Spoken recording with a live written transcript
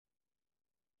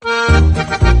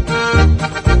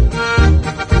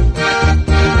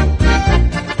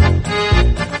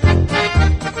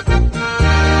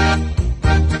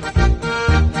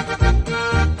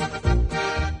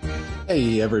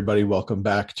Hey, everybody, welcome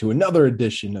back to another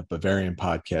edition of Bavarian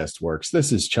Podcast Works.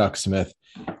 This is Chuck Smith,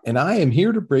 and I am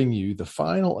here to bring you the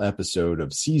final episode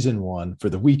of Season 1 for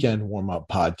the Weekend Warm-Up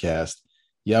Podcast.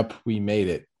 Yep, we made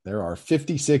it. There are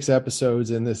 56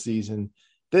 episodes in this season.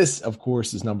 This, of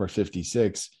course, is number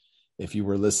 56. If you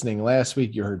were listening last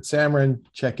week, you heard Samron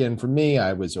check in for me.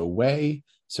 I was away,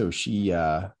 so she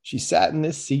sat in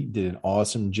this seat, did an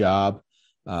awesome job.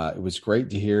 It was great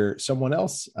to hear someone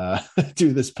else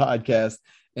do this podcast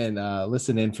and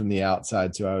listen in from the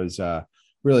outside. So I was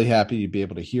really happy to be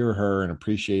able to hear her and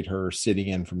appreciate her sitting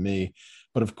in for me.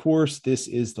 But of course, this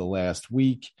is the last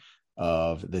week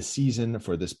of the season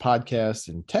for this podcast.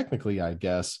 And technically, I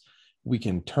guess we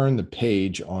can turn the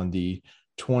page on the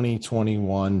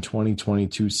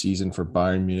 2021-2022 season for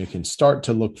Bayern Munich and start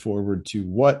to look forward to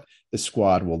what the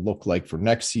squad will look like for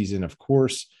next season. Of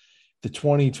course, the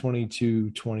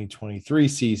 2022-2023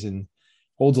 season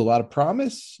holds a lot of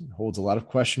promise, holds a lot of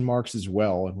question marks as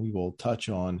well, and we will touch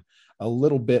on a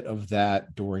little bit of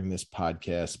that during this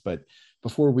podcast. But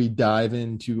before we dive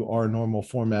into our normal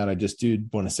format, I just do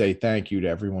want to say thank you to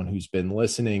everyone who's been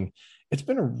listening. It's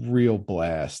been a real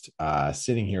blast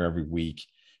sitting here every week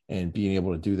and being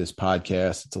able to do this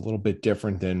podcast. It's a little bit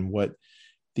different than what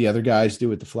the other guys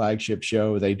do at the flagship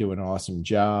show. They do an awesome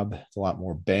job. It's a lot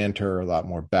more banter, a lot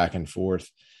more back and forth.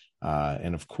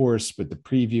 And of course, with the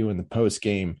preview and the post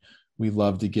game, we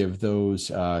love to give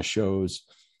those shows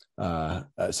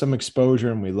some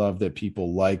exposure. And we love that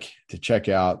people like to check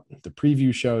out the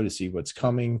preview show to see what's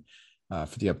coming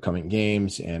for the upcoming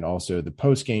games, and also the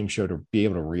post game show to be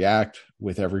able to react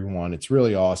with everyone. It's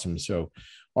really awesome. So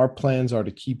our plans are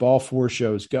to keep all four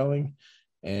shows going,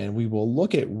 and we will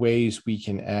look at ways we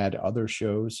can add other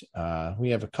shows.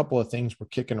 We have a couple of things we're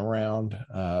kicking around,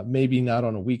 maybe not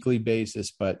on a weekly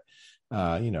basis, but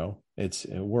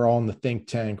we're all in the think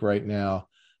tank right now,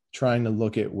 trying to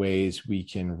look at ways we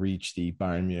can reach the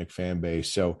Bayern Munich fan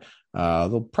base. So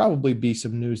there'll probably be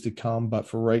some news to come, but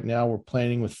for right now, we're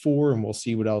planning with 4, and we'll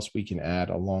see what else we can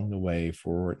add along the way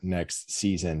for next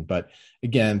season. But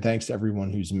again, thanks to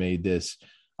everyone who's made this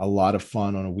a lot of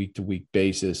fun on a week-to-week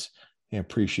basis. I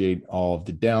appreciate all of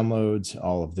the downloads,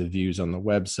 all of the views on the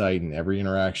website, and every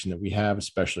interaction that we have,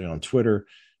 especially on Twitter.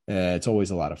 It's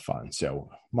always a lot of fun. So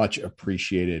much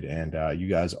appreciated. And you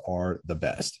guys are the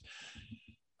best.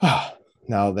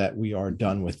 Now that we are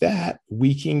done with that,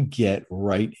 we can get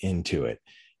right into it.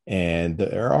 And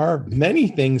there are many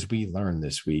things we learned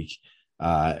this week.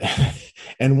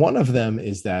 And one of them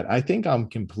is that I think I'm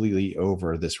completely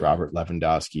over this Robert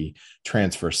Lewandowski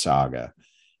transfer saga.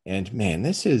 And man,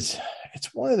 it's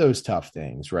one of those tough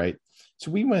things, right?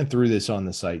 So we went through this on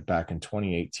the site back in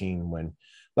 2018 when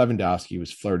Lewandowski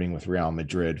was flirting with Real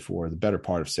Madrid for the better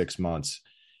part of 6 months.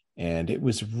 And it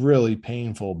was really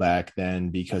painful back then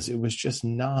because it was just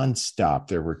nonstop.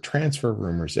 There were transfer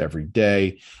rumors every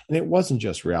day, and it wasn't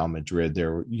just Real Madrid.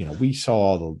 We saw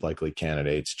all the likely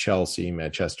candidates: Chelsea,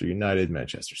 Manchester United,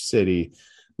 Manchester City,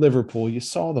 Liverpool. You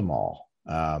saw them all.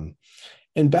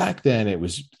 And back then, it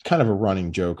was kind of a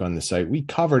running joke on the site. We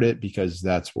covered it because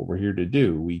that's what we're here to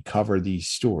do. We cover these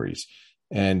stories.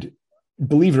 And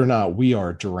believe it or not, we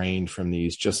are drained from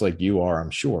these just like you are,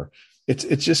 I'm sure.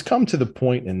 It's just come to the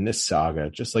point in this saga,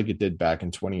 just like it did back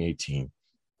in 2018,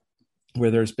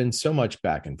 where there's been so much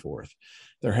back and forth.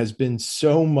 There has been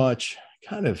so much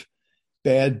kind of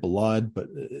bad blood, but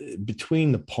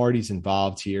between the parties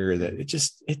involved here, that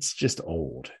it's just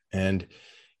old. And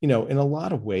in a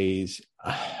lot of ways,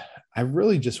 I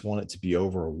really just want it to be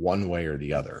over one way or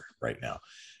the other right now.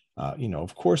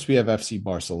 Of course, we have FC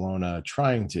Barcelona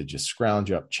trying to just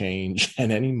scrounge up change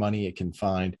and any money it can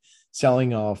find,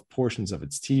 selling off portions of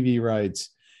its TV rights.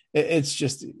 It's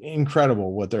just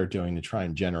incredible what they're doing to try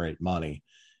and generate money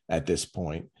at this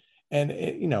point. And,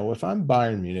 if I'm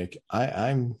Bayern Munich,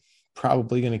 I'm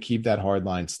probably going to keep that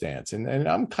hardline stance. And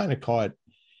I'm kind of caught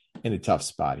in a tough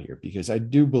spot here because I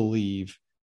do believe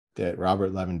that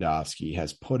Robert Lewandowski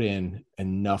has put in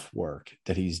enough work,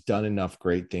 that he's done enough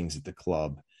great things at the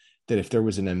club, that if there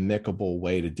was an amicable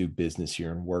way to do business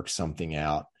here and work something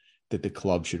out, that the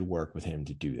club should work with him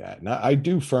to do that. And I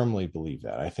do firmly believe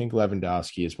that. I think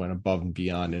Lewandowski has went above and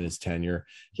beyond in his tenure.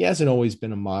 He hasn't always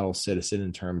been a model citizen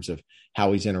in terms of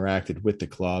how he's interacted with the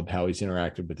club, how he's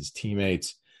interacted with his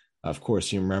teammates. Of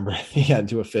course, you remember he got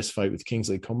into a fist fight with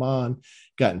Kingsley Coman,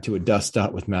 got into a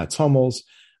dust-up with Mats Hummels.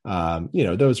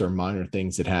 Those are minor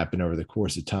things that happen over the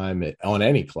course of time on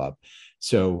any club.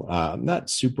 So I'm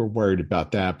not super worried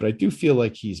about that, but I do feel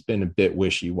like he's been a bit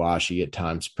wishy-washy at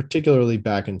times, particularly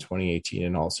back in 2018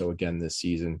 and also again this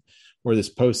season, or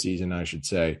this postseason, I should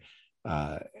say.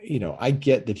 I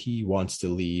get that he wants to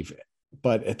leave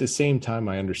But at the same time,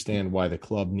 I understand why the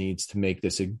club needs to make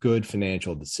this a good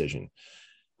financial decision.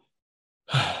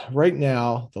 Right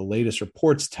now, the latest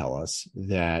reports tell us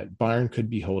that Bayern could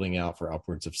be holding out for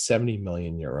upwards of 70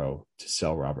 million euro to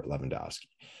sell Robert Lewandowski.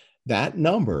 That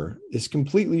number is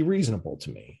completely reasonable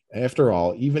to me. After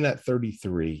all, even at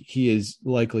 33, he is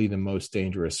likely the most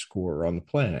dangerous scorer on the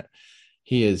planet.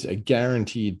 He is a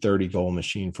guaranteed 30 goal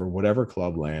machine for whatever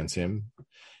club lands him,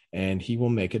 and he will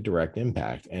make a direct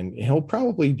impact. And he'll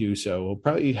probably do so. He'll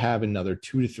probably have another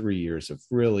 2 to 3 years of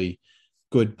really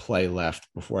good play left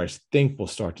before I think we'll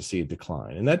start to see a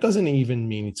decline. And that doesn't even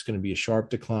mean it's going to be a sharp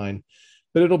decline,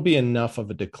 but it'll be enough of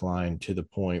a decline to the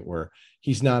point where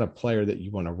he's not a player that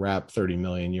you want to wrap 30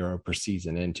 million euro per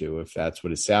season into, if that's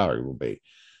what his salary will be.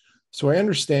 So I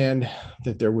understand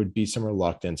that there would be some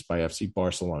reluctance by FC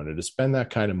Barcelona to spend that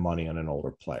kind of money on an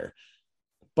older player.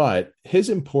 But his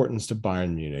importance to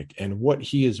Bayern Munich and what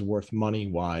he is worth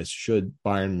money-wise should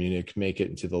Bayern Munich make it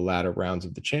into the latter rounds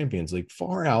of the Champions League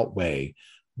far outweigh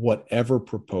whatever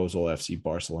proposal FC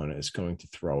Barcelona is going to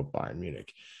throw at Bayern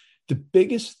Munich. The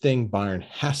biggest thing Bayern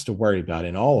has to worry about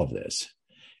in all of this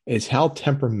is how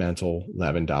temperamental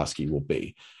Lewandowski will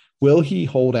be. Will he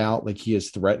hold out like he has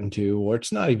threatened to, or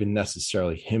it's not even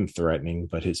necessarily him threatening,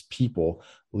 but his people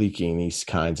leaking these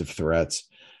kinds of threats?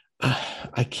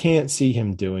 I can't see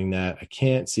him doing that. I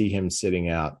can't see him sitting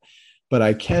out, but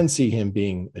I can see him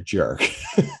being a jerk.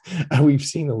 We've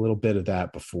seen a little bit of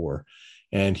that before.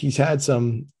 And he's had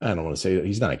some, I don't want to say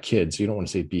he's not a kid, so you don't want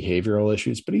to say behavioral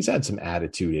issues, but he's had some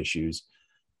attitude issues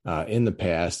in the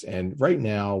past. And right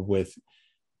now, with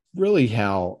really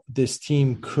how this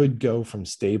team could go from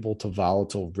stable to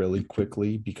volatile really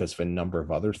quickly because of a number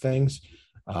of other things,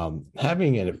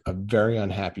 having a very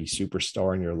unhappy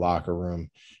superstar in your locker room,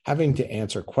 having to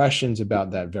answer questions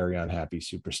about that very unhappy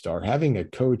superstar, having a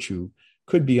coach who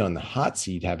could be on the hot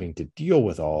seat, having to deal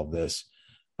with all of this,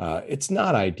 it's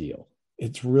not ideal.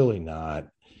 It's really not.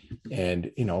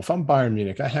 And, you know, if I'm Bayern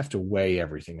Munich, I have to weigh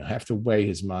everything. I have to weigh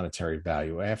his monetary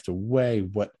value. I have to weigh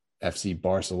what FC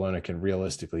Barcelona can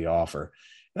realistically offer.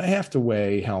 And I have to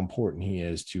weigh how important he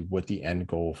is to what the end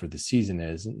goal for the season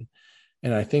is.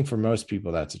 And I think for most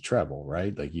people, that's a treble,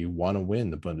 right? Like, you want to win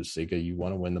the Bundesliga, you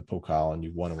want to win the Pokal, and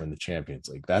you want to win the Champions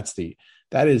League.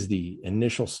 That is the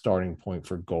initial starting point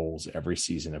for goals every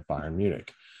season at Bayern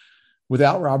Munich.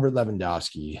 Without Robert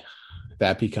Lewandowski,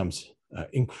 that becomes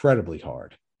incredibly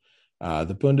hard.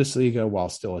 The Bundesliga, while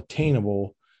still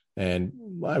attainable, and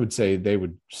I would say they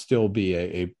would still be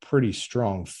a pretty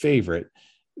strong favorite,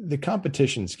 the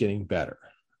competition's getting better.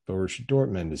 Borussia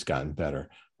Dortmund has gotten better.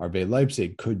 RB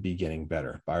Leipzig could be getting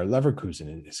better. Bayer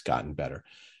Leverkusen has gotten better.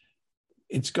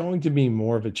 It's going to be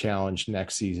more of a challenge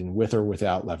next season with or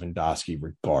without Lewandowski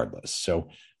regardless. So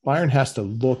Bayern has to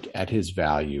look at his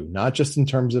value, not just in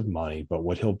terms of money, but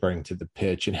what he'll bring to the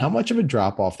pitch and how much of a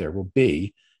drop-off there will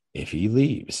be if he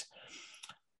leaves.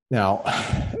 Now,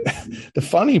 the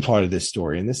funny part of this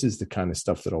story, and this is the kind of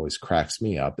stuff that always cracks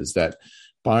me up, is that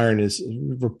Bayern is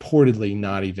reportedly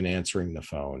not even answering the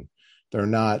phone. They're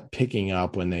not picking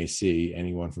up when they see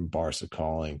anyone from Barca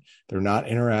calling. They're not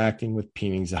interacting with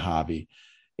Pini Zahavi.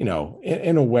 You know,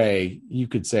 in a way, you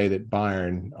could say that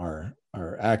Bayern are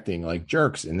acting like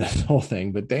jerks in this whole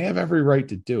thing, but they have every right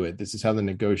to do it. This is how the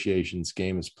negotiations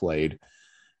game is played.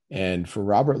 And for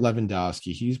Robert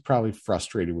Lewandowski, he's probably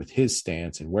frustrated with his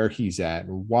stance and where he's at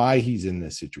and why he's in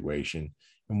this situation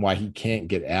and why he can't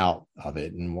get out of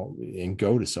it and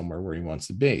go to somewhere where he wants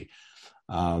to be.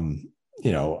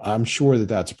 You know, I'm sure that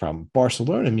that's a problem.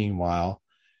 Barcelona, meanwhile,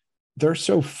 they're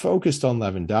so focused on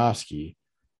Lewandowski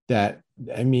that,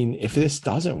 I mean, if this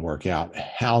doesn't work out,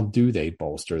 how do they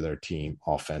bolster their team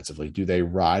offensively? Do they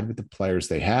ride with the players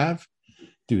they have?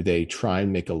 Do they try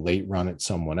and make a late run at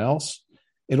someone else?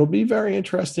 It'll be very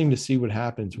interesting to see what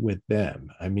happens with them.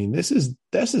 I mean, this is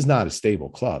not a stable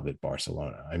club at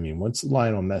Barcelona. I mean, once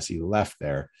Lionel Messi left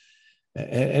there,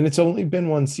 and it's only been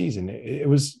one season, it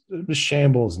was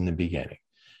shambles in the beginning.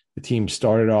 The team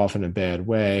started off in a bad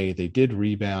way. They did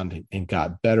rebound and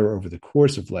got better over the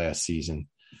course of last season,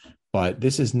 but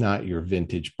this is not your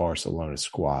vintage Barcelona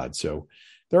squad. So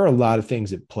there are a lot of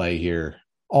things at play here.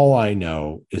 All I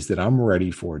know is that I'm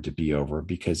ready for it to be over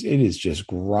because it is just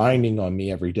grinding on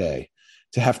me every day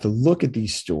to have to look at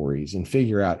these stories and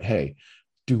figure out, hey,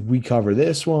 do we cover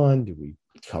this one? Do we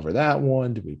cover that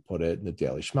one? Do we put it in the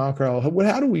Daily Schmalkerl?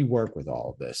 How do we work with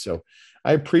all of this? So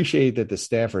I appreciate that the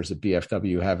staffers at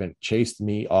BFW haven't chased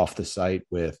me off the site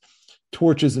with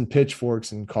torches and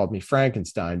pitchforks and called me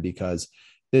Frankenstein, because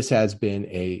this has been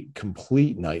a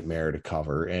complete nightmare to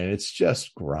cover, and it's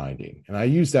just grinding. And I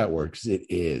use that word because it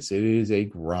is a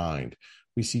grind.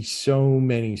 We see so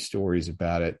many stories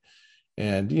about it.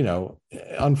 And,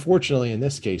 unfortunately, in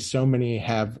this case, so many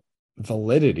have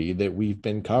validity that we've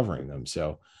been covering them.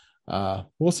 So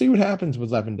we'll see what happens with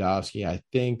Lewandowski. I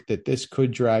think that this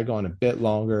could drag on a bit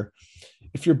longer.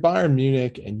 If you're Bayern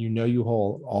Munich and you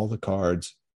hold all the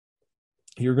cards,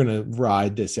 you're going to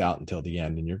ride this out until the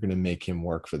end, and you're going to make him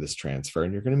work for this transfer,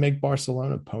 and you're going to make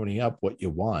Barcelona pony up what you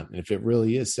want. And if it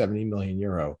really is 70 million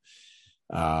euro,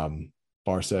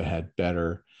 Barca had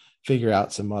better figure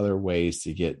out some other ways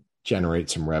to generate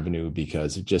some revenue,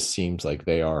 because it just seems like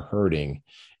they are hurting.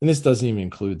 And this doesn't even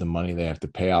include the money they have to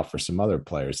pay out for some other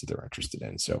players that they're interested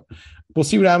in. So we'll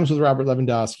see what happens with Robert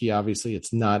Lewandowski. Obviously,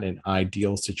 it's not an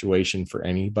ideal situation for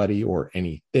anybody or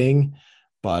anything,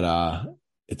 but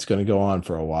it's going to go on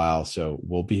for a while. So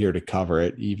we'll be here to cover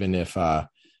it, even if,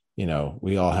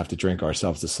 we all have to drink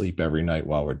ourselves to sleep every night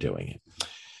while we're doing it.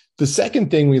 The second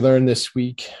thing we learned this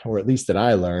week, or at least that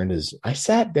I learned, is I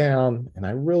sat down and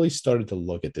I really started to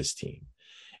look at this team.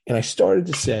 And I started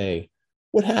to say,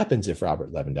 what happens if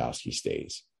Robert Lewandowski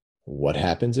stays? What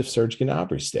happens if Serge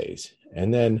Gnabry stays?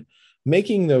 And then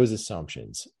making those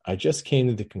assumptions, I just came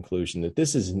to the conclusion that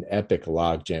this is an epic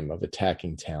logjam of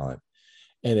attacking talent.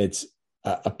 And it's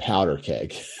a powder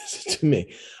keg to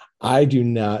me. I do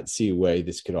not see a way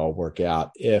this could all work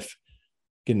out if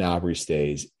Gnabry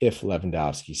stays, if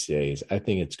Lewandowski stays. I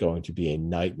think it's going to be a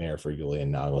nightmare for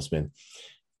Julian Nagelsmann.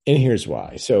 And here's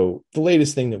why. So the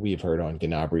latest thing that we've heard on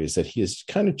Gnabry is that he has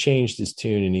kind of changed his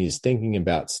tune and he's thinking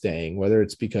about staying, whether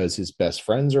it's because his best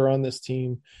friends are on this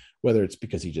team, whether it's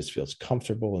because he just feels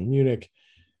comfortable in Munich,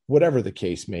 whatever the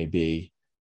case may be.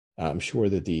 I'm sure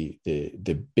that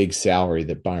the big salary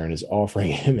that Bayern is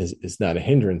offering him is not a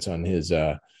hindrance on his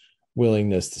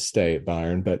willingness to stay at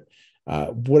Bayern. But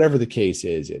whatever the case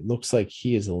is, it looks like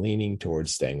he is leaning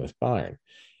towards staying with Bayern.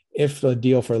 If the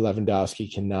deal for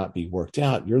Lewandowski cannot be worked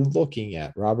out, you're looking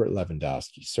at Robert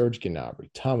Lewandowski, Serge Gnabry,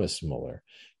 Thomas Muller,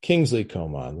 Kingsley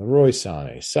Coman, Leroy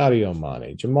Sané, Sadio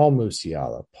Mane, Jamal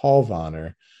Musiala, Paul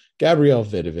Vanner, Gabriel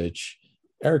Vidovic,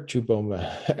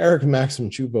 Eric Maxim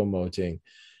Choupo-Moting.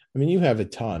 I mean, you have a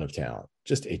ton of talent,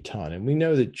 just a ton. And we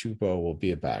know that Choupo will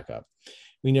be a backup.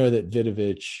 We know that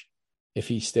Vidovic, if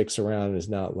he sticks around and is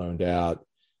not loaned out,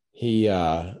 he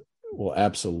will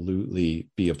absolutely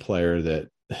be a player that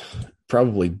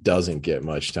probably doesn't get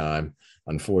much time,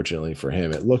 unfortunately for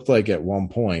him. It looked like at one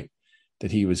point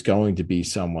that he was going to be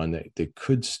someone that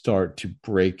could start to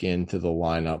break into the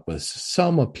lineup with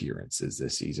some appearances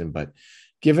this season. But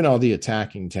given all the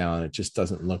attacking talent, it just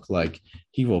doesn't look like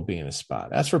he will be in a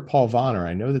spot. As for Paul Vanner,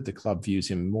 I know that the club views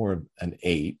him more of an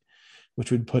 8,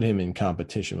 which would put him in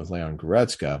competition with Leon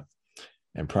Goretzka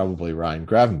and probably Ryan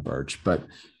Gravenberch. But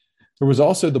there was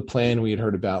also the plan we had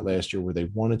heard about last year where they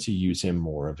wanted to use him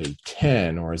more of a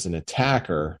 10 or as an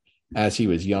attacker as he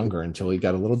was younger until he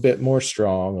got a little bit more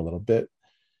strong, a little bit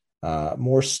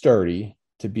more sturdy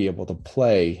to be able to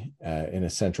play in a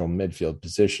central midfield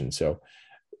position. So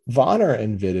Vanner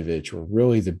and Vidovic were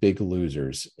really the big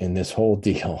losers in this whole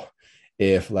deal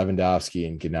if Lewandowski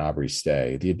and Gnabry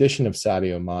stay. The addition of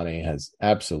Sadio Mane has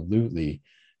absolutely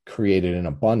created an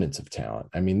abundance of talent.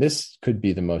 I mean, this could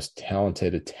be the most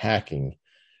talented attacking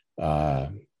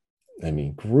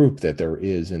group that there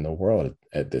is in the world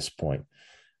at this point.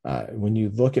 When you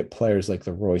look at players like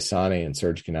Leroy Sané and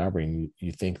Serge Gnabry,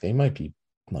 you think they might be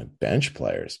like bench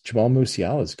players. Jamal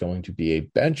Musiala is going to be a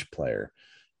bench player.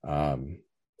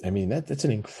 That's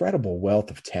an incredible wealth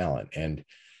of talent. And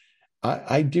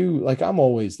I do, like, I'm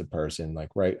always the person,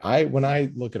 like, right. When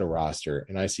I look at a roster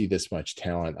and I see this much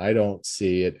talent, I don't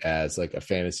see it as like a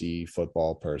fantasy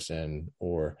football person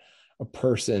or a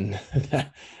person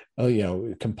that,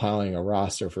 compiling a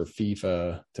roster for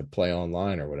FIFA to play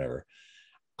online or whatever.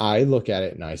 I look at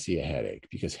it and I see a headache,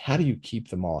 because how do you keep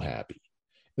them all happy?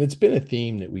 And it's been a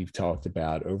theme that we've talked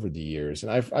about over the years.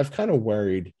 And I've kind of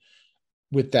worried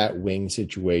with that wing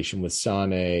situation with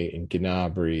Sané and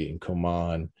Gnabry and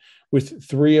Coman. With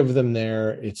 3 of them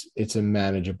there, it's a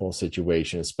manageable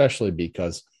situation, especially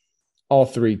because all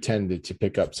 3 tended to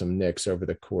pick up some nicks over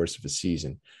the course of a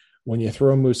season. When you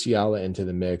throw Musiala into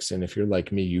the mix, and if you're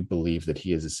like me, you believe that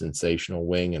he is a sensational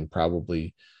wing, and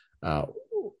probably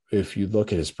if you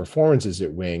look at his performances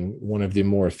at wing, one of the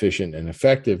more efficient and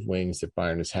effective wings that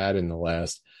Bayern has had in the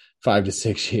last 5 to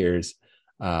 6 years,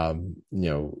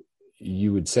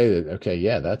 you would say that, okay,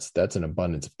 yeah, that's an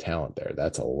abundance of talent there.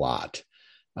 That's a lot.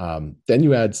 Then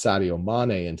you add Sadio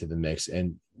Mane into the mix,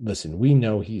 and listen, we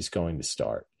know he's going to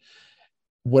start.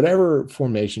 Whatever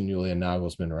formation Julian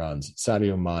Nagelsmann runs,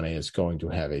 Sadio Mane is going to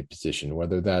have a position,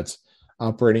 whether that's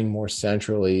operating more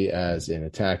centrally as an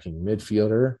attacking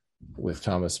midfielder with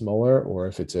Thomas Muller, or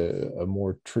if it's a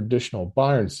more traditional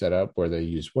Bayern setup where they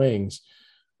use wings,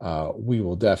 we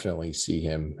will definitely see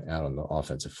him out on the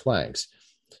offensive flanks.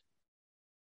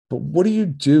 But what do you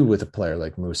do with a player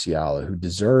like Musiala who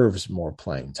deserves more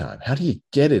playing time? How do you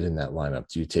get it in that lineup?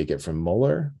 Do you take it from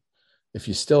Muller? If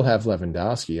you still have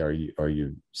Lewandowski, are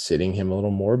you sitting him a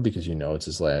little more because you know it's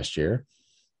his last year?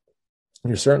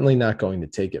 You're certainly not going to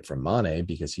take it from Mane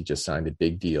because he just signed a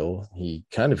big deal. He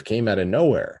kind of came out of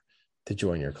nowhere to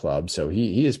join your club, so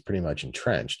he is pretty much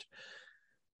entrenched.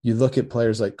 You look at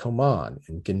players like Coman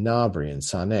and Gnabry and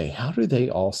Sané. How do they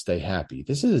all stay happy?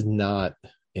 This is not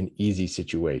an easy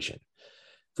situation.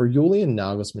 For Julian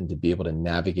Nagelsmann to be able to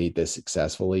navigate this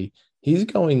successfully, he's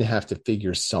going to have to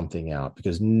figure something out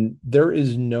because there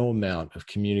is no amount of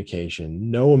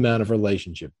communication, no amount of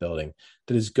relationship building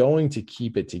that is going to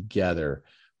keep it together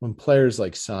when players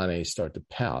like Sané start to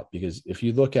pout. Because if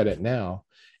you look at it now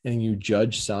and you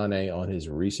judge Sané on his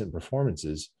recent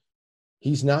performances,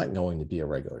 he's not going to be a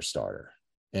regular starter.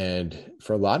 And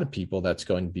for a lot of people, that's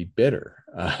going to be bitter.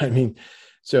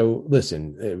 So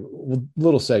listen, a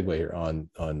little segue here on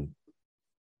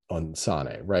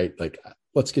Sané, right? Like,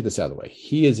 let's get this out of the way.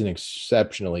 He is an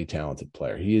exceptionally talented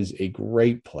player. He is a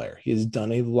great player. He has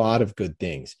done a lot of good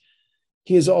things.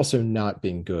 He has also not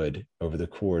been good over the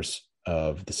course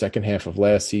of the second half of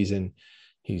last season.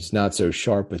 He's not so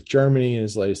sharp with Germany in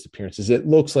his latest appearances. It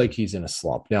looks like he's in a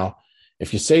slump. Now,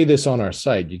 if you say this on our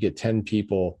site, you get 10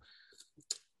 people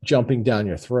jumping down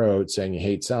your throat saying you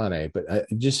hate Sané, but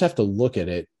you just have to look at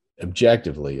it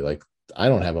objectively. Like, I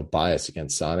don't have a bias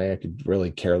against Sané. I could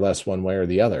really care less one way or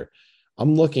the other.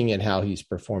 I'm looking at how he's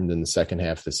performed in the second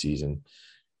half of the season,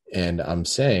 and I'm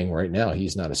saying right now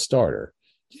he's not a starter.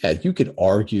 Yeah, you could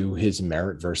argue his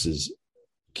merit versus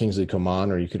Kingsley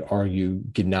Coman, or you could argue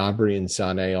Gnabry and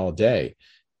Sané all day.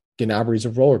 Gnabry's a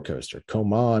roller coaster.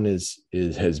 Coman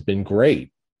has been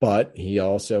great, but he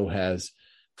also has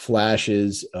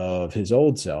flashes of his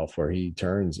old self where he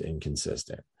turns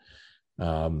inconsistent.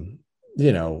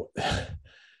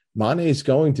 Mane is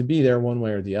going to be there one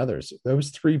way or the other. So those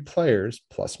three players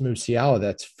plus Musiala,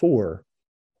 that's four.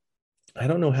 I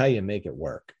don't know how you make it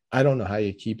work. I don't know how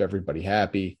you keep everybody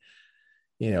happy.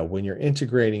 When you're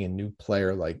integrating a new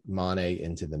player like Mane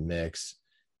into the mix,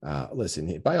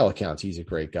 listen, by all accounts, he's a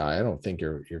great guy. I don't think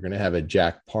you're going to have a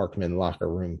Jack Parkman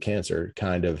locker room cancer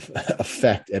kind of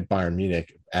effect at Bayern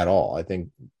Munich at all. I think,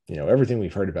 everything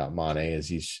we've heard about Mane is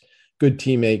he's good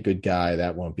teammate, good guy.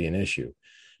 That won't be an issue.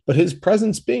 But his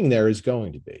presence being there is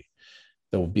going to be.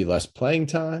 There will be less playing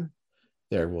time.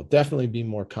 There will definitely be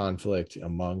more conflict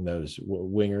among those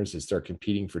wingers as they're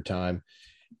competing for time.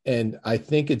 And I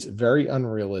think it's very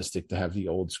unrealistic to have the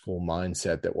old school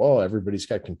mindset that, well, everybody's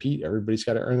got to compete. Everybody's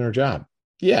got to earn their job.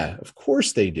 Yeah, of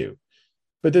course they do.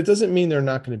 But that doesn't mean they're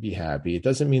not going to be happy. It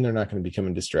doesn't mean they're not going to become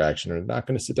a distraction, or they're not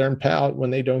going to sit there and pout when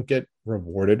they don't get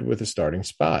rewarded with a starting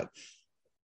spot.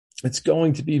 It's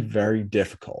going to be very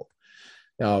difficult.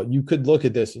 Now, you could look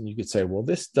at this and you could say, well,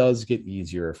 this does get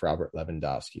easier if Robert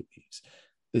Lewandowski leaves.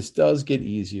 This does get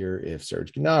easier if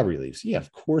Serge Gnabry leaves. Yeah,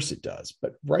 of course it does.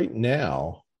 But right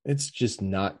now, it's just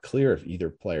not clear if either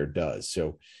player does.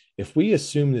 So if we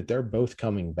assume that they're both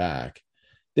coming back,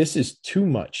 this is too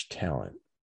much talent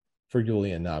for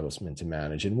Julian Nagelsmann to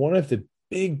manage. And one of the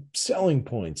big selling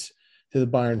points to the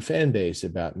Bayern fan base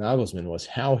about Nagelsmann was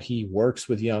how he works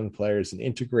with young players and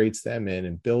integrates them in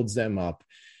and builds them up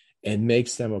and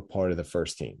makes them a part of the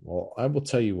first team. Well, I will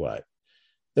tell you what,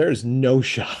 there is no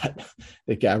shot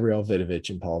that Gabriel Vidovic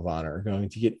and Paul Vanner are going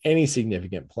to get any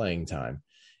significant playing time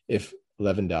if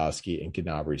Lewandowski and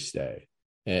Gnabry stay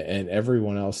and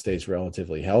everyone else stays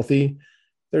relatively healthy.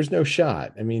 There's no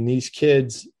shot. I mean, these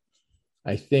kids,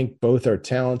 I think both are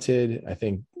talented. I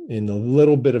think in the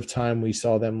little bit of time we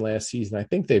saw them last season, I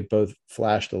think they both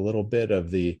flashed a little bit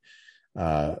of the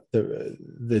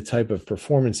type of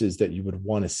performances that you would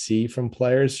want to see from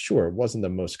players. Sure, it wasn't the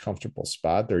most comfortable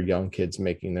spot. They're young kids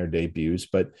making their debuts,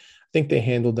 but I think they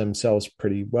handled themselves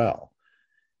pretty well.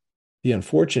 The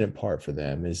unfortunate part for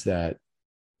them is that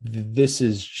this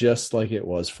is just like it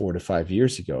was 4 to 5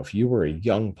 years ago. If you were a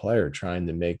young player trying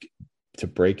to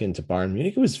break into Bayern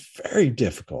Munich, it was very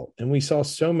difficult. And we saw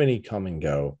so many come and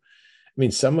go. I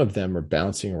mean, some of them are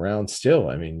bouncing around still.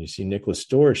 I mean, you see Nicholas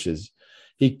Dorsch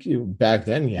back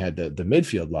then you had the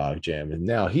midfield logjam, and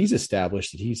now he's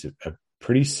established that he's a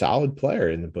pretty solid player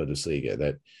in the Bundesliga,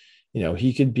 that,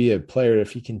 he could be a player,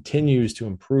 if he continues to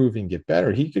improve and get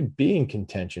better, he could be in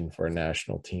contention for a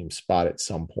national team spot at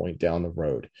some point down the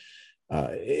road.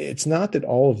 It's not that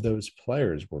all of those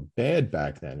players were bad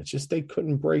back then. It's just they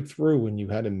couldn't break through when you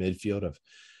had a midfield of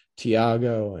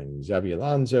Thiago and Xabi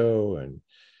Alonso and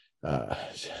uh,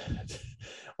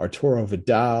 Arturo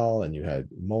Vidal, and you had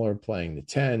Muller playing the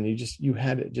 10. You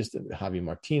had it just Javi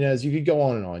Martinez. You could go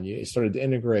on and on. You started to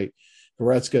integrate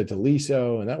Goretzka to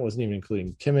Liso, and that wasn't even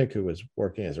including Kimmich, who was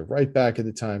working as a right back at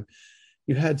the time.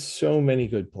 You had so many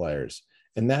good players.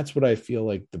 And that's what I feel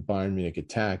like the Bayern Munich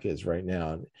attack is right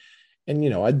now.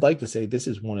 And I'd like to say this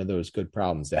is one of those good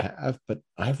problems to have, but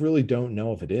I really don't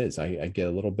know if it is. I get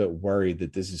a little bit worried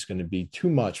that this is going to be too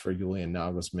much for Julian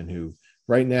Nagelsmann, who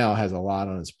right now has a lot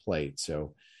on his plate.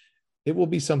 So it will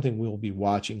be something we'll be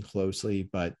watching closely.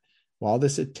 But while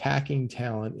this attacking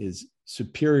talent is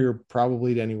superior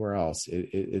probably to anywhere else,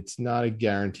 it's not a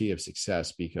guarantee of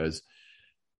success, because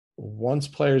once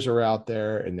players are out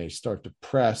there and they start to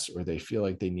press, or they feel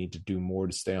like they need to do more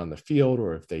to stay on the field,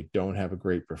 or if they don't have a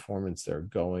great performance, they're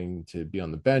going to be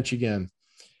on the bench again,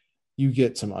 you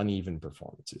get some uneven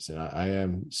performances. And I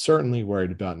am certainly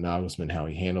worried about Nagelsmann, how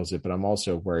he handles it, but I'm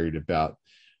also worried about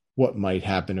what might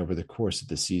happen over the course of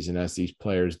the season as these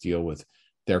players deal with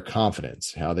their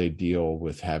confidence, how they deal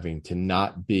with having to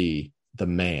not be the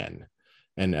man.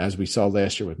 And as we saw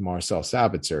last year with Marcel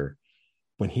Sabitzer,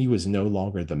 when he was no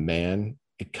longer the man,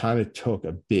 it kind of took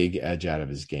a big edge out of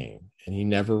his game, and he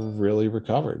never really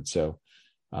recovered. So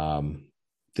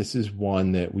this is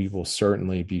one that we will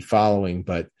certainly be following,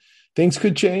 but things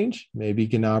could change. Maybe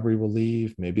Gnabry will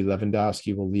leave. Maybe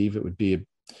Lewandowski will leave. It would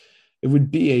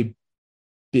be a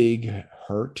big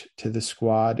hurt to the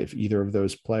squad if either of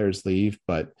those players leave.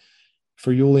 But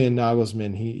for Julian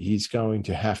Nagelsmann, he's going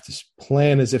to have to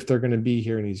plan as if they're going to be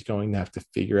here, and he's going to have to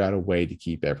figure out a way to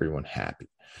keep everyone happy.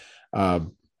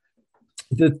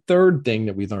 The third thing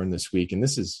that we learned this week, and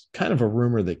this is kind of a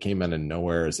rumor that came out of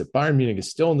nowhere, is that Bayern Munich is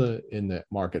still in the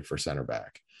market for center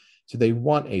back. So they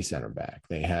want a center back.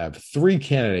 They have 3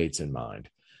 candidates in mind.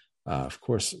 Of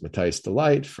course, Matthijs de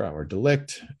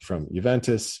Ligt from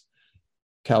Juventus,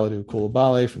 Kalidou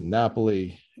Koulibaly from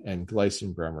Napoli, and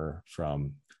Gleison Bremer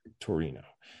from Torino.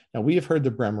 Now, we have heard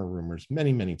the Bremer rumors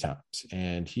many, many times,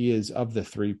 and he is, of the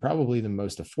 3, probably the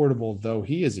most affordable, though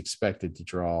he is expected to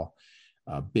draw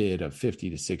a bid of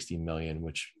 50 to 60 million,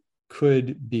 which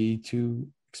could be too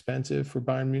expensive for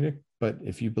Bayern Munich. But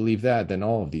if you believe that, then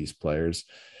all of these players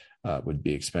would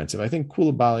be expensive. I think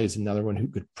Koulibaly is another one who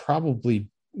could probably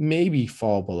maybe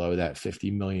fall below that 50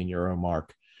 million euro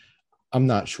mark. I'm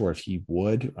not sure if he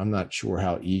would. I'm not sure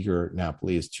how eager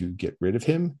Napoli is to get rid of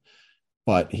him,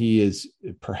 but he is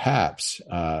perhaps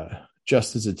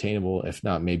just as attainable, if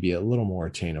not maybe a little more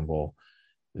attainable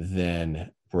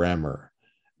than Bremer.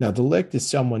 Now, de Ligt is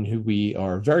someone who we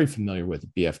are very familiar with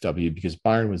at BFW, because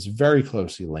Bayern was very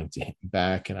closely linked to him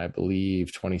back in, I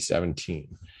believe,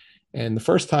 2017. And the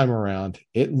first time around,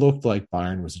 it looked like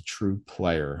Bayern was a true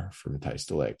player for Matthijs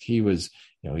de Ligt. He was,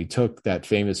 he took that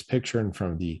famous picture in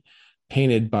front of the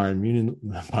painted Bayern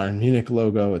Munich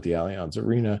logo at the Allianz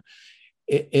Arena.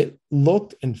 It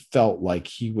looked and felt like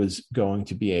he was going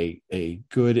to be a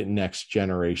good next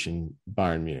generation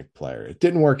Bayern Munich player. It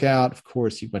didn't work out. Of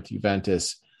course, he went to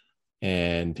Juventus,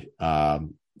 and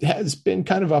has been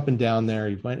kind of up and down there.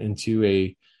 He went into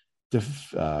a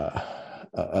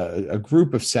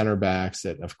group of center backs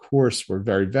that, of course, were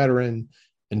very veteran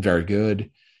and very good.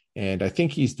 And I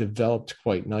think he's developed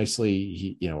quite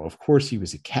nicely. Of course, he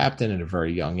was a captain at a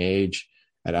very young age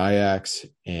at Ajax.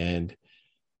 And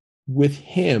with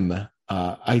him,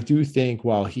 I do think,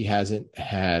 while he hasn't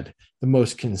had the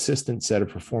most consistent set of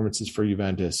performances for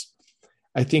Juventus,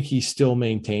 I think he still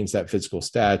maintains that physical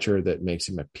stature that makes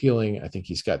him appealing. I think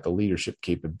he's got the leadership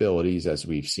capabilities, as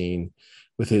we've seen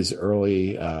with his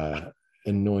early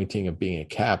anointing of being a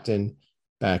captain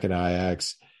back at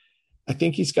Ajax. I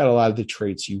think he's got a lot of the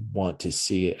traits you want to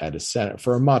see at a center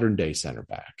for a modern day center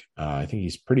back. I think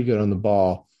he's pretty good on the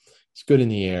ball. He's good in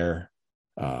the air.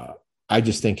 I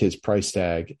just think his price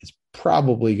tag is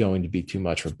probably going to be too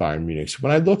much for Bayern Munich. So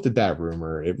when I looked at that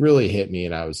rumor, it really hit me,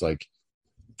 and I was like,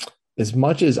 as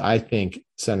much as I think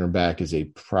center back is a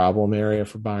problem area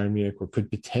for Bayern Munich, or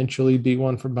could potentially be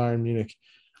one for Bayern Munich,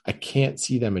 I can't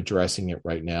see them addressing it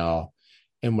right now.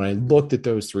 And when I looked at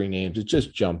those 3 names, it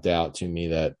just jumped out to me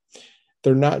that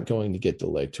they're not going to get de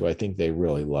Ligt, who I think they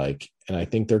really like. And I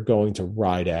think they're going to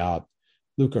ride out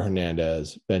Luca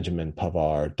Hernandez, Benjamin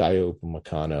Pavard, Dayot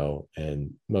Upamecano,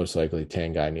 and most likely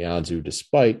Tanguy Nianzou,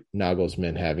 despite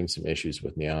Nagelsmann having some issues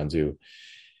with Nianzou.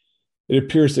 It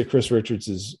appears that Chris Richards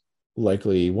is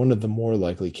likely one of the more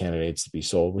likely candidates to be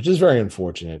sold, which is very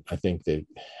unfortunate. I think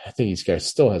he's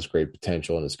still has great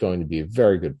potential and is going to be a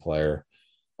very good player.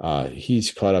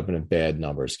 He's caught up in a bad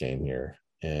numbers game here,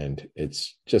 and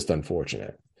it's just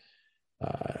unfortunate.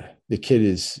 The kid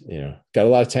is, got a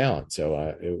lot of talent.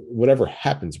 So whatever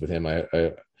happens with him,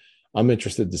 I'm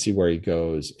interested to see where he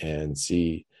goes and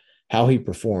see how he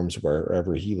performs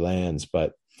wherever he lands.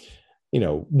 But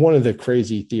one of the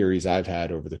crazy theories I've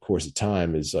had over the course of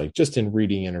time is like just in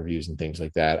reading interviews and things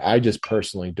like that. I just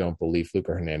personally don't believe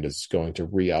Luca Hernandez is going to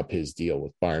re-up his deal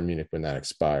with Bayern Munich when that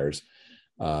expires.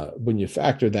 When you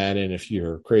factor that in, if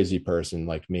you're a crazy person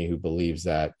like me who believes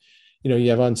that, you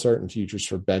have uncertain futures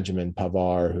for Benjamin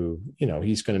Pavard, who,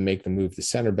 he's going to make the move to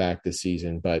center back this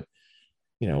season, but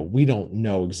we don't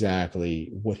know exactly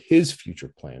what his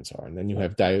future plans are. And then you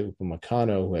have Dayot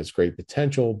Upamecano, who has great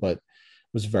potential, but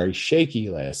was very shaky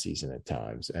last season at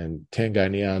times. And Tanguy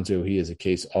Nianzou, he is a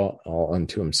case all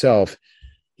unto himself.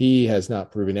 He has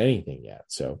not proven anything yet.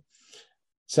 So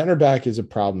center back is a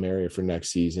problem area for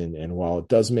next season. And while it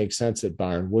does make sense that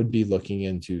Bayern would be looking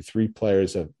into three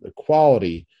players of the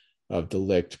quality of De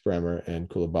Ligt, Bremer, and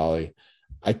Koulibaly,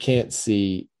 I can't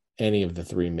see any of the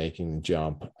three making the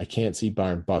jump. I can't see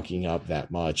Bayern bucking up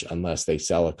that much unless they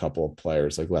sell a couple of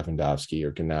players like Lewandowski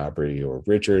or Gnabry or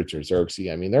Richards or Xerxes.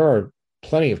 I mean, there are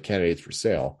plenty of candidates for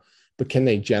sale, but can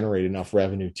they generate enough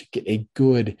revenue to get a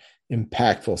good,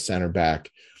 impactful center back?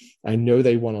 I know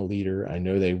they want a leader. I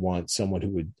know they want someone who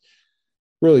would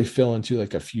really fill into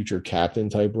like a future captain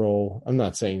type role. I'm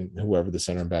not saying whoever the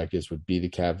center back is would be the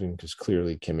captain, because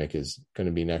clearly Kimmich is going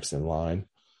to be next in line.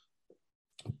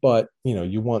 But,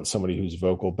 you want somebody who's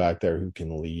vocal back there, who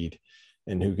can lead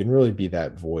and who can really be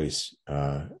that voice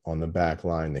on the back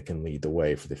line that can lead the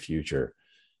way for the future.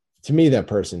 To me, that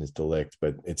person is De Ligt,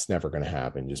 but it's never going to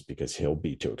happen just because he'll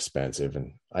be too expensive.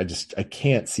 And I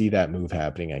can't see that move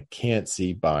happening. I can't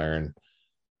see Bayern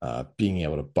being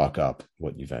able to buck up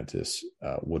what Juventus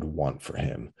would want for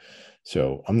him.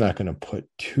 So I'm not going to put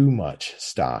too much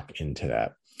stock into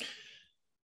that.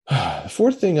 The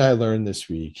fourth thing I learned this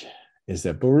week is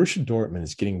that Borussia Dortmund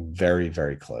is getting very,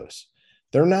 very close.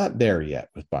 They're not there yet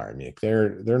with Bayern Munich.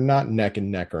 They're not neck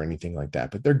and neck or anything like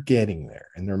that, but they're getting there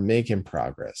and they're making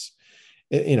progress.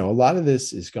 A lot of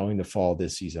this is going to fall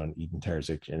this season on Edin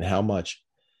Terzic and how much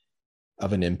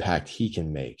of an impact he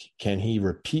can make. Can he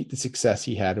repeat the success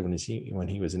he had when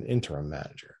he was an interim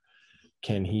manager?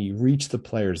 Can he reach the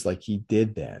players like he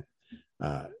did then?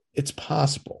 It's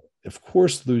possible. Of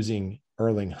course, losing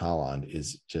Erling Haaland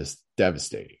is just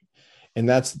devastating. And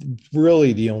that's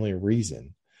really the only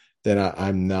reason that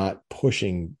I'm not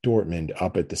pushing Dortmund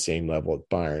up at the same level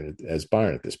as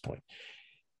Bayern at this point.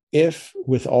 If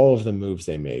with all of the moves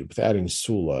they made, with adding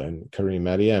Sula and Karim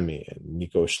Adeyemi and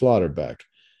Nico Schlotterbeck,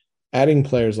 adding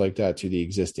players like that to the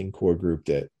existing core group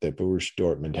that Borussia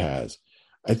Dortmund has,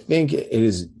 I think it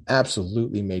has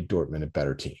absolutely made Dortmund a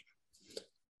better team.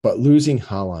 But losing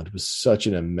Haaland was such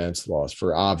an immense loss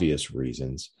for obvious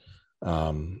reasons.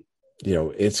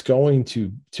 It's going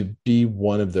to be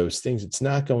one of those things. It's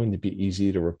not going to be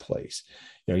easy to replace.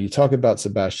 You talk about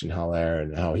Sebastian Haller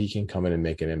and how he can come in and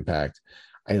make an impact.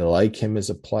 I like him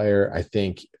as a player. I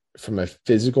think from a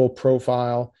physical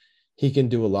profile, he can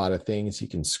do a lot of things. He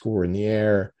can score in the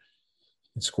air,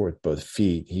 he can score with both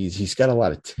feet. He's got a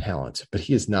lot of talent, but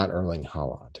he is not Erling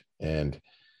Haaland. And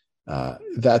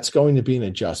that's going to be an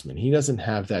adjustment. He doesn't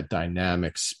have that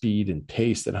dynamic speed and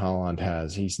pace that Haaland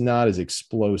has. He's not as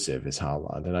explosive as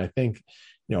Haaland. And I think,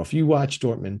 if you watch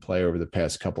Dortmund play over the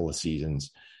past couple of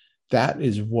seasons, that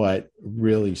is what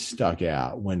really stuck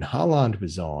out. When Haaland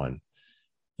was on,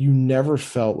 you never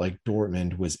felt like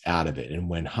Dortmund was out of it. And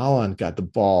when Haaland got the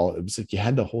ball, it was like you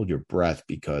had to hold your breath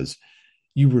because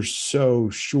you were so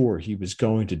sure he was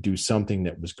going to do something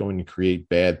that was going to create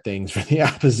bad things for the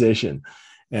opposition.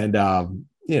 And,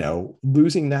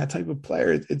 losing that type of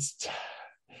player, it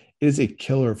is a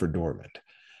killer for Dortmund.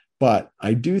 But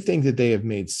I do think that they have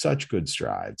made such good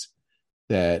strides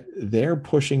that they're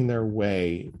pushing their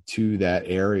way to that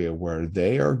area where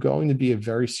they are going to be a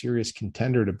very serious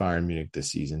contender to Bayern Munich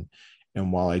this season.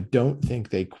 And while I don't think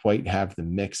they quite have the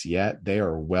mix yet, they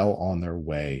are well on their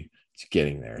way to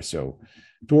getting there. So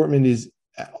Dortmund is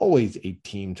always a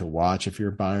team to watch if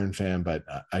you're a Bayern fan, but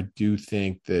I do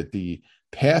think that the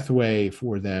pathway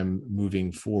for them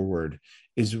moving forward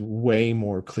is way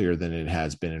more clear than it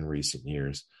has been in recent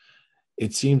years.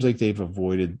 It seems like they've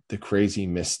avoided the crazy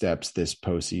missteps this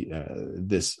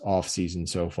off season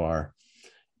so far.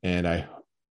 And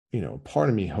part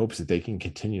of me hopes that they can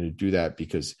continue to do that,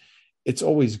 because it's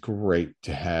always great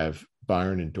to have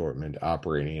Bayern and Dortmund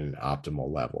operating at an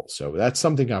optimal level. So that's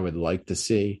something I would like to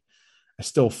see. I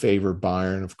still favor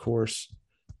Bayern, of course.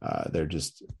 They're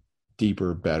just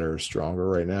deeper, better, stronger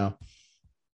right now.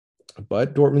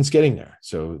 But Dortmund's getting there.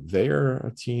 So they are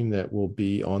a team that will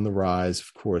be on the rise,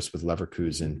 of course, with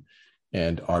Leverkusen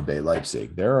and RB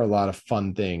Leipzig. There are a lot of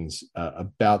fun things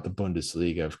about the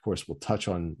Bundesliga. Of course, we'll touch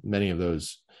on many of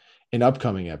those in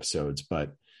upcoming episodes.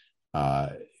 But there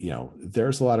are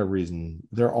a lot of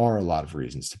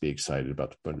reasons to be excited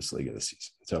about the Bundesliga this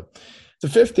season. So the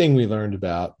fifth thing we learned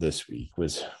about this week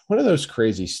was one of those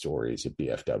crazy stories at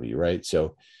BFW, right? So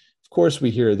of course we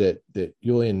hear that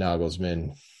Julian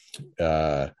Nagelsmann,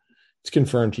 it's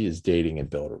confirmed he is dating a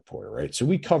Bild reporter, right? So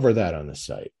we cover that on the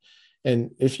site.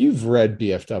 And if you've read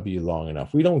BFW long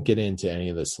enough, we don't get into any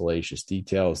of the salacious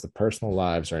details, the personal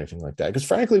lives or anything like that. Because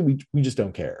frankly, we just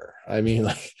don't care. I mean,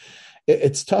 like,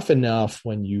 it's tough enough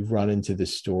when you run into the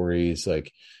stories,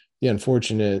 like the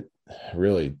unfortunate,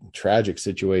 really tragic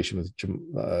situation with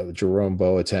Jerome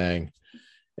Boateng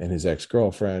and his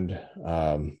ex-girlfriend. It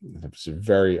was a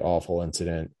very awful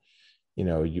incident.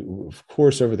 Of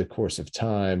course, over the course of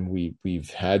time, we've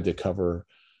had to cover,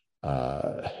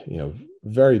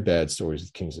 very bad stories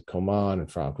with Kings of Coman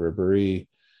and Franck Ribéry,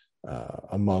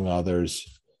 among others.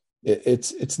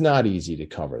 It's not easy to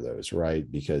cover those, right?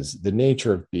 Because the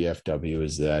nature of BFW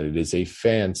is that it is a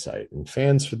fan site, and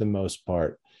fans, for the most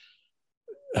part,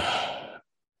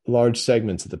 large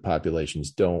segments of the fan population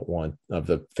don't want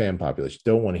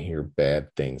to hear bad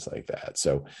things like that.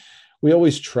 So we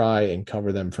always try and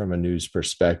cover them from a news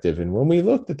perspective. And when we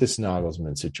looked at this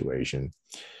Nagelsmann situation,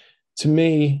 to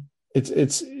me,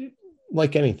 it's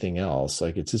like anything else,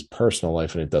 like it's his personal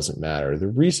life and it doesn't matter. The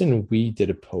reason we did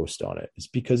a post on it is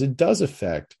because it does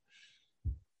affect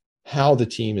how the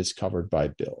team is covered by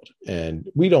Bild. And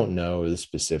we don't know the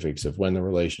specifics of when the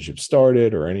relationship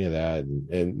started or any of that.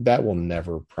 And that will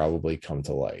never probably come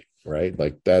to light, right?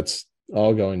 Like that's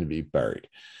all going to be buried.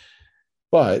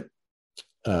 But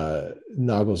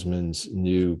Nagelsmann's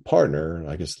new partner,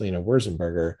 I guess Lena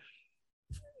Wurzenberger,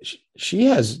 she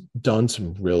has done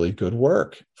some really good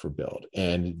work for Bild,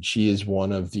 and she is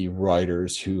one of the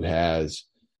writers who has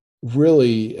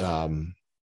really, had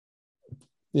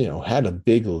a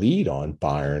big lead on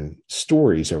Bayern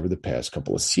stories over the past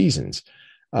couple of seasons.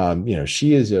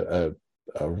 She is a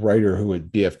writer who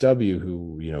at BFW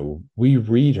who, we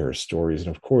read her stories,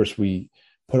 and of course we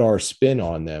put our spin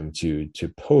on them to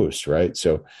post, right?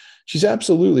 So she's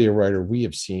absolutely a writer we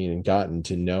have seen and gotten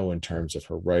to know in terms of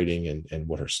her writing and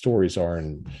what her stories are.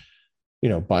 And,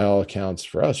 by all accounts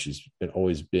for us, she's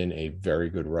always been a very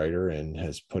good writer and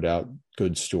has put out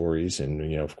good stories.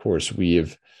 And, of course, we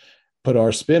have put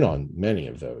our spin on many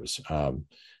of those.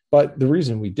 But the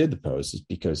reason we did the post is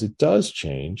because it does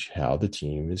change how the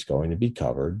team is going to be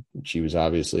covered. She was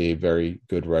obviously a very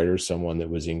good writer, someone that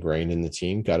was ingrained in the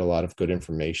team, got a lot of good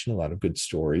information, a lot of good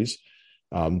stories.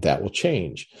 That will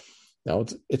change. Now,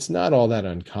 it's not all that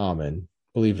uncommon,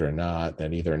 believe it or not,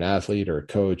 that either an athlete or a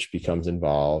coach becomes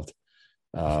involved,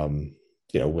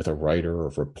 with a writer or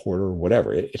a reporter,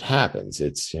 whatever. It happens.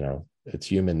 It's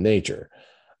human nature.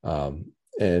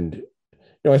 And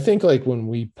I think like when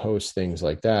we post things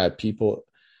like that, people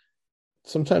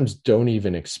sometimes don't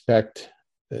even expect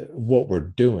what we're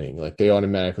doing. Like they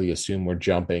automatically assume we're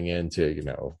jumping into,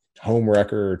 home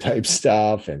wrecker type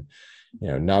stuff. And,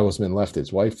 Nagelsmann left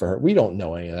his wife for her. We don't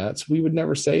know any of that. So we would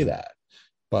never say that.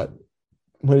 But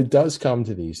when it does come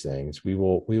to these things, we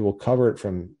will cover it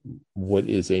from what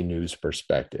is a news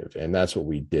perspective. And that's what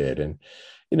we did. And,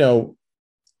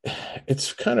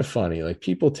 it's kind of funny. Like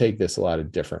people take this a lot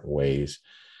of different ways.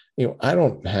 I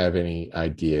don't have any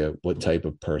idea what type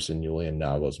of person Julian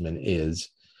Nagelsmann is.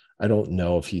 I don't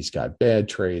know if he's got bad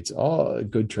traits, all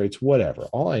good traits, whatever.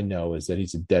 All I know is that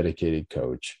he's a dedicated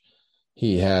coach.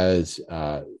 He has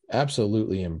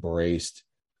absolutely embraced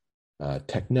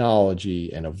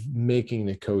technology and of making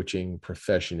the coaching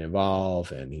profession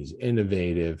evolve, and he's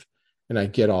innovative. And I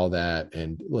get all that.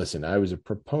 And listen, I was a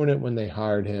proponent when they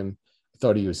hired him. I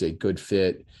thought he was a good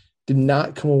fit. Did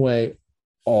not come away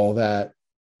all that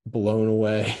blown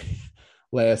away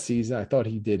last season. I thought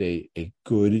he did a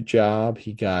good job.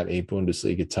 He got a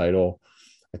Bundesliga title.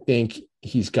 I think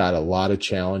he's got a lot of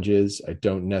challenges. I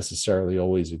don't necessarily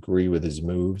always agree with his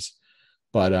moves,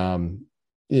 but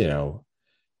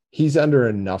he's under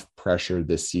enough pressure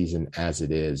this season as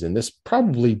it is. And this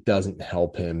probably doesn't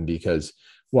help him because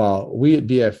while we at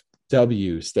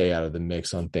BFW stay out of the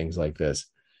mix on things like this,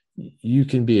 you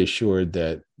can be assured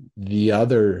that the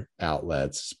other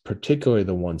outlets, particularly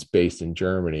the ones based in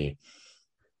Germany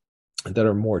that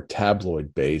are more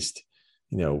tabloid based,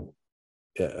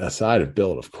 aside of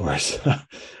Bild, of course,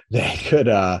 they could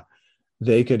run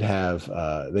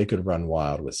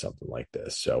wild with something like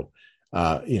this. So,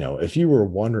 if you were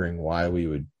wondering why we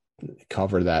would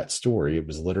cover that story, it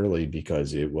was literally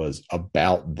because it was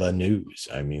about the news.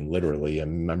 I mean, literally a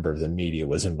member of the media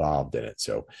was involved in it.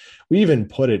 So we even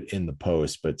put it in the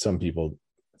post, but some people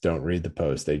don't read the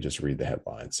post. They just read the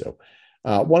headline. So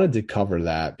wanted to cover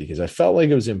that because I felt like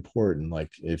it was important.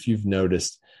 Like if you've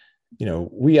noticed,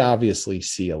 we obviously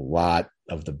see a lot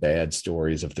of the bad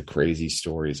stories, of the crazy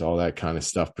stories, all that kind of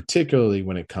stuff, particularly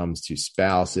when it comes to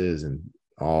spouses and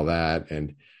all that.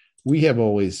 And we have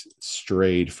always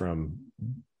strayed from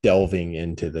delving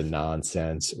into the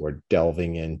nonsense or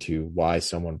delving into why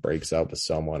someone breaks up with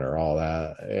someone or all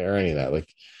that or any of that. Like,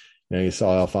 you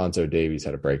saw Alphonso Davies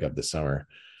had a breakup this summer.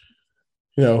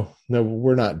 No,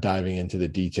 we're not diving into the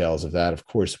details of that. Of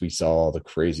course, we saw all the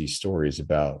crazy stories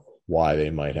about why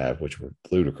they might have, which were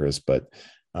ludicrous, but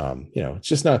it's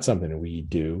just not something we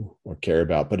do or care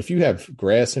about. But if you have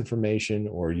grass information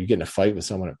or you get in a fight with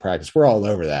someone at practice, we're all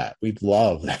over that. We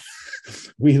love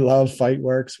we love fight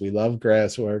works. We love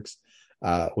grass works.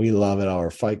 We love it.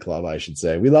 Our fight club, I should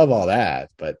say. We love all that.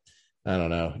 But I don't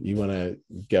know. You want to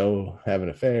go have an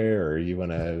affair or you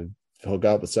want to hook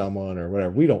up with someone or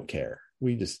whatever. We don't care.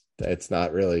 It's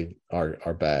not really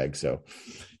our bag. So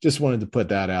just wanted to put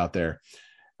that out there.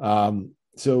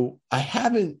 So I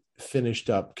haven't finished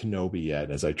up Kenobi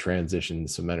yet as I transitioned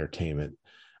some entertainment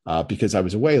because I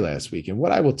was away last week. And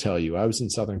what I will tell you, I was in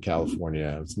Southern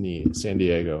California. I was in the San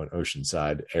Diego and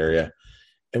Oceanside area.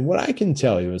 And what I can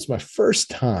tell you is my first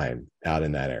time out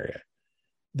in that area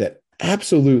that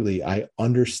absolutely I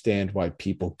understand why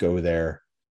people go there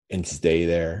and stay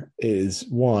there is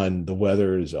one, the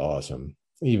weather is awesome.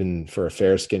 Even for a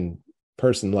fair-skinned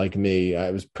person like me,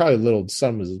 sun was probably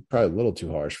a little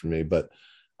too harsh for me, but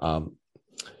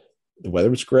the weather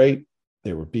was great.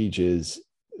 There were beaches,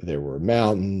 there were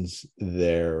mountains,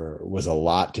 there was a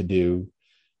lot to do.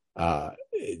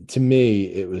 To me,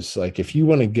 it was like, if you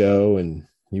want to go and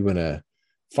you want to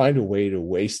find a way to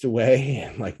waste away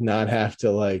and like not have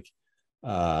to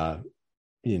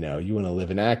you want to live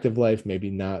an active life,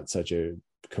 maybe not such a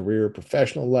career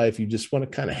professional life. You just want to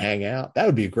kind of hang out. That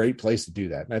would be a great place to do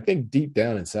that. And I think deep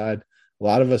down inside, a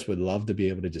lot of us would love to be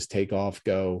able to just take off,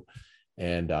 go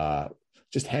and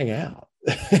just hang out,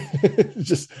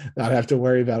 just not have to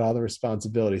worry about all the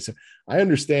responsibilities. So I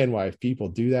understand why if people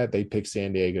do that, they pick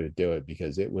San Diego to do it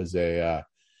because it was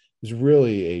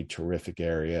really a terrific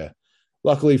area.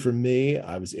 Luckily for me,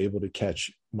 I was able to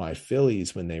catch my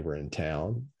Phillies when they were in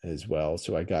town as well.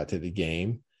 So I got to the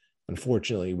game.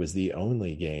 Unfortunately, it was the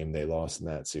only game they lost in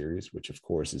that series, which of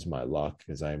course is my luck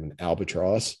because I'm an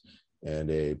albatross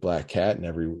and a black cat and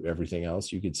everything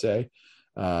else you could say.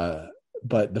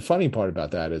 But the funny part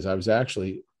about that is I was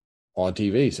actually on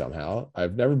TV somehow.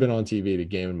 I've never been on TV at a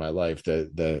game in my life.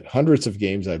 The hundreds of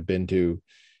games I've been to,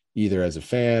 either as a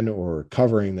fan or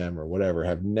covering them or whatever,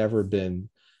 I've never been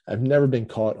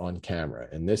caught on camera.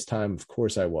 And this time, of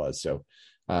course, I was. So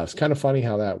it's kind of funny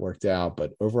how that worked out.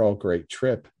 But overall, great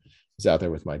trip. I was out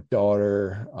there with my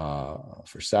daughter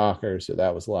for soccer. So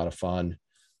that was a lot of fun.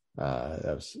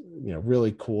 That was,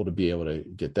 really cool to be able to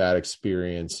get that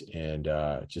experience. And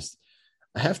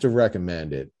I have to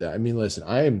recommend it. I mean, listen,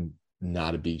 I am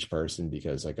not a beach person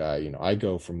because I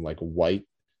go from like white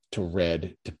to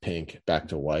red to pink back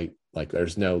to white. Like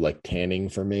there's no like tanning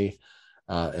for me.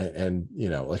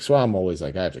 So I'm always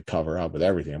like, I have to cover up with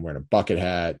everything. I'm wearing a bucket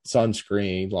hat,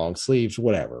 sunscreen, long sleeves,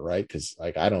 whatever. Right. Cause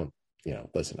like, I don't,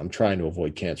 listen, I'm trying to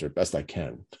avoid cancer as best I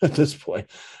can at this point.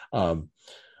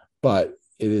 But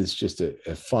it is just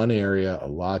a fun area, a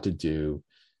lot to do.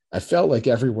 I felt like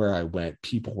everywhere I went,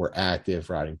 people were active,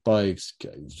 riding bikes,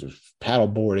 paddle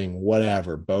boarding,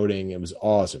 whatever, boating. It was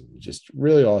awesome. Just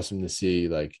really awesome to see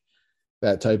like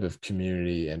that type of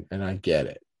community. And I get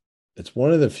it. It's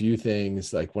one of the few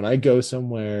things, like when I go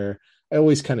somewhere, I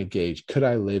always kind of gauge, could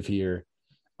I live here?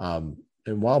 And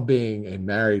while being a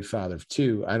married father of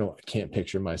two, I can't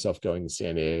picture myself going to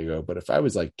San Diego. But if I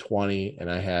was like 20 and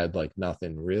I had like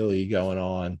nothing really going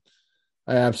on,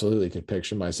 I absolutely could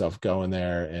picture myself going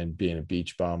there and being a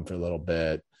beach bum for a little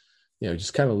bit,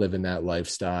 just kind of living that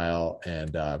lifestyle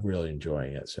and really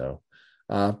enjoying it. So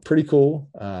pretty cool.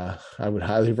 I would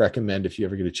highly recommend if you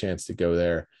ever get a chance to go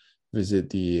there, visit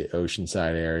the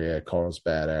Oceanside area,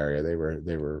 Carlsbad area. They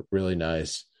were really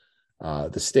nice.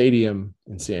 The stadium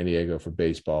in San Diego for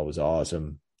baseball was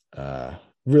awesome.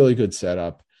 Really good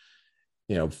setup.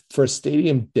 For a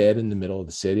stadium dead in the middle of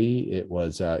the city, it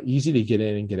was easy to get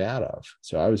in and get out of.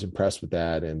 So I was impressed with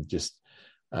that. And just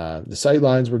the sight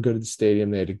lines were good at the stadium.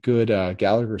 They had a good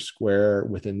Gallagher Square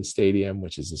within the stadium,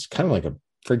 which is this kind of like a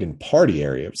friggin' party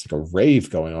area. It was like a rave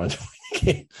going on.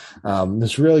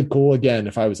 It's really cool. Again,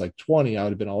 if I was like 20, I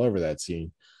would have been all over that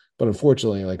scene. But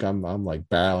unfortunately, like I'm like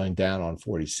barreling down on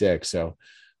 46. So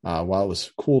while it was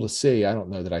cool to see, I don't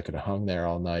know that I could have hung there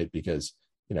all night because,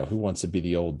 who wants to be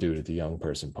the old dude at the young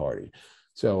person party?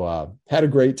 So had a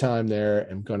great time there.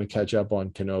 I'm going to catch up on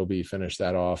Kenobi, finish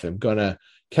that off. I'm going to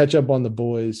catch up on the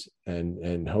boys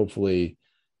and hopefully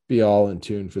be all in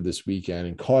tune for this weekend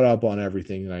and caught up on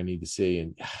everything that I need to see.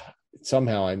 And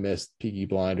somehow I missed Peaky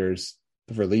Blinders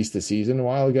released the season a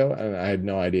while ago, and I had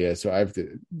no idea. So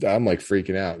I'm like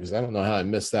freaking out because I don't know how I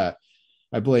missed that.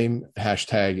 I blame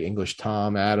hashtag English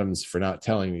Tom Adams for not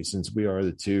telling me, since we are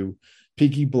the two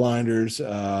Peaky Blinders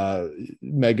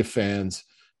mega fans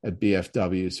at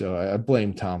BFW. So I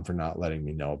blame Tom for not letting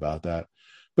me know about that.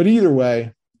 But either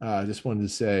way, I just wanted to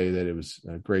say that it was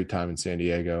a great time in San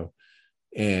Diego,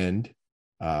 and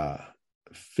I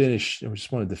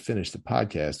just wanted to finish the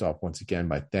podcast off once again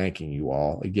by thanking you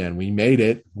all. Again, we made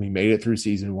it through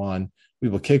season 1. We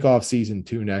will kick off season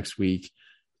 2 next week.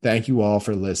 Thank you all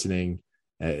for listening.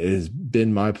 It has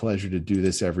been my pleasure to do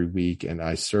this every week, and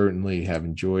I certainly have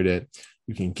enjoyed it.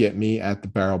 You can get me at the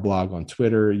Barrel Blog on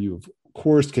Twitter. You, of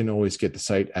course, can always get the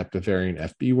site at Bavarian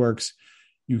FB Works.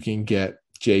 You can get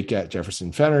Jake at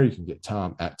Jefferson Fenner. You can get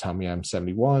Tom at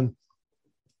TommyM71.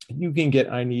 You can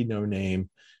get I Need No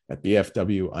Name at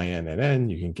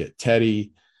BFWINNN. You can get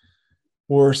Teddy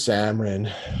or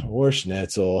Samrin or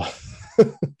Schnitzel.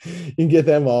 You can get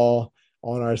them all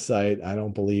on our site. I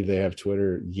don't believe they have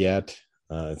Twitter yet.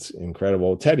 It's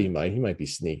incredible. Teddy might be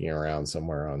sneaking around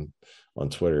somewhere on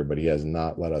Twitter, but he has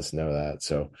not let us know that.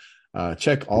 So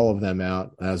check all of them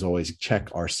out. As always, check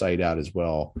our site out as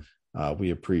well.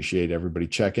 We appreciate everybody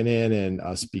checking in and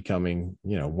us becoming,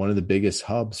 one of the biggest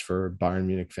hubs for Bayern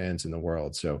Munich fans in the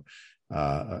world. So,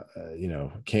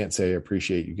 can't say I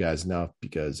appreciate you guys enough,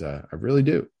 because I really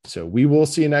do. So we will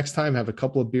see you next time. Have a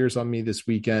couple of beers on me this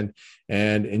weekend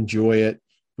and enjoy it.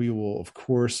 We will, of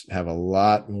course, have a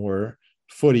lot more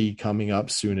footy coming up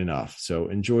soon enough. So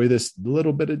enjoy this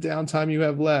little bit of downtime you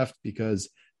have left, because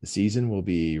the season will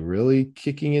be really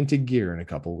kicking into gear in a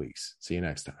couple of weeks. See you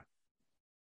next time.